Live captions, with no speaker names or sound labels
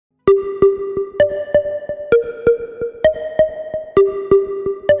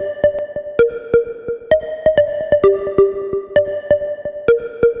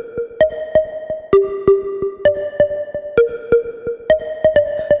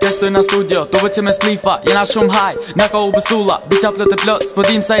Shtoj na studio, to vëqe me splifa, jena shumë haj, na ka u bësulla, biqa plët e plët, s'po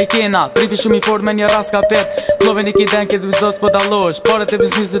dim sa I kena, tripi shumë I fort me një ras ka pet, plovin I kiden këtë vizos po dalosh, paret e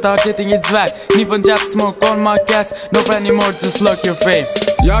biznisit arqeti një dzvek, një vën gjep smoke on my cats, no pray anymore, just look your fame.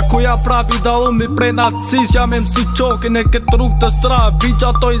 Ja ku ja prapi dalumi prej nacis, jam e mësi qokin e këtë rrug të stra,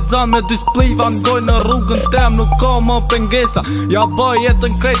 biqa to I zan me displiva, ndoj në rrugën tem, nuk ka më pengesa, ja bëj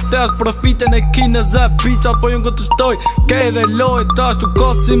jetën krejt tërë, profitin e kine zë, biqa po ju këtë shtoj, kej dhe loj, tash tu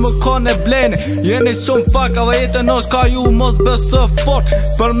kotë si më kone blene, jeni shumë faka dhe jetën është ka ju mos besë fort,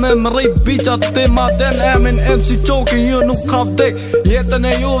 për me më rrit biqa ti ma den emin MC qokin ju nuk ka vdek, jetën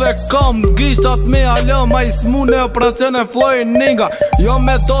e juve kam, gishtat me alo ma I smune operacion e floj ninga, jo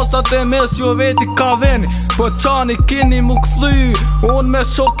me dostat e mes ju veti ka veni, po qani kini mu këthy, unë me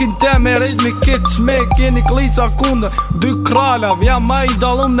shokin tem e rejt kit shmek, keni klica kundër, dy kralav, jam ma I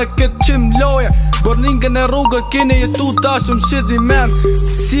dalum në këtë qim loje, për ningën e rrugët kini jetu tashëm shit I men,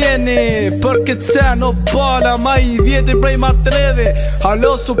 sjeni për këtë sen o pala, ma I vjeti prej matrevi,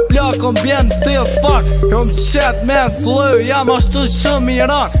 halo su plakon bjen still fuck, jo më qet me flow, jam ashtu shumë I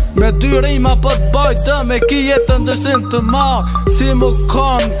ran, me dy rima për t'bajtë, me ki jetën dështin të ma, si më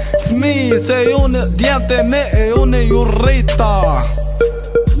kanë fmi, se unë djente me e unë ju rrita.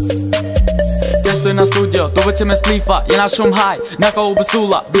 Shtoj na studio, to vëqe me splifa, jena shumë haj, na ka u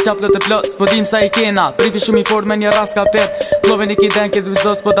bësulla, biqa plët e plët, s'po dim sa I kena, tripi shumë I fort me një ras ka pet, plovin I kiden këtë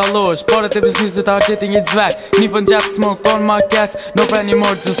vizos po dalosh, paret e biznisit arqeti një dzvek, një vën gjep smoke on my cats, no pray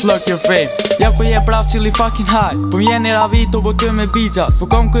anymore, just look your fame. Ja ku je prav qili fucking high, po mjeni ravi to bo të me bija, s'po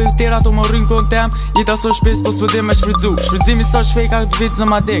kom këj tjera to më rrin kon tem, jita so shpis po s'po dim me shfridzu, shfridzimi so shfejka vic në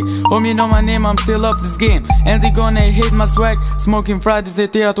ma dek, homie know my name, I'm still up this game, and they gonna hate my swag, smoking Fridays e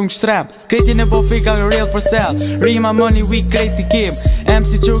tjera t'ung shtrem, kretin e po fika real for sale, rima money we create the game,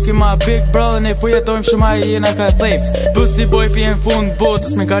 MC Qoki my big brother, ne po jetojmë shumë aje jena ka thejm, pussy boy pi në fund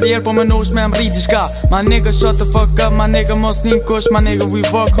botës, me karrier po më nosh me mri diçka, my nigga shut the fuck up, my nigga mos nim kush, my nigga we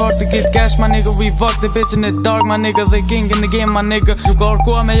work hard to get cash, my nigga we fuck the bitch in the dark, my nigga the king in the game, my nigga ju ka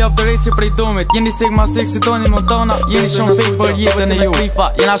orkua me jop të rejt që prej domit, jeni sigma 6 si Tony Montana, jeni shumë fake për jetën e ju,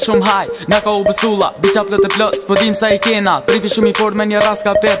 jena shumë haj, na ka u bësulla, biqa plët e plët, s'po dim sa I kena, tripi shumë I fort me një ras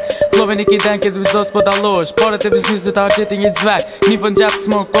ka pet, plovin I kiden këtë vizos po dalosh, paret e biznisit arqeti një dzvek, një vën gjep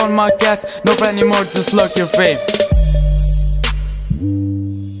smoke on my cats, no pray anymore, just look your fame.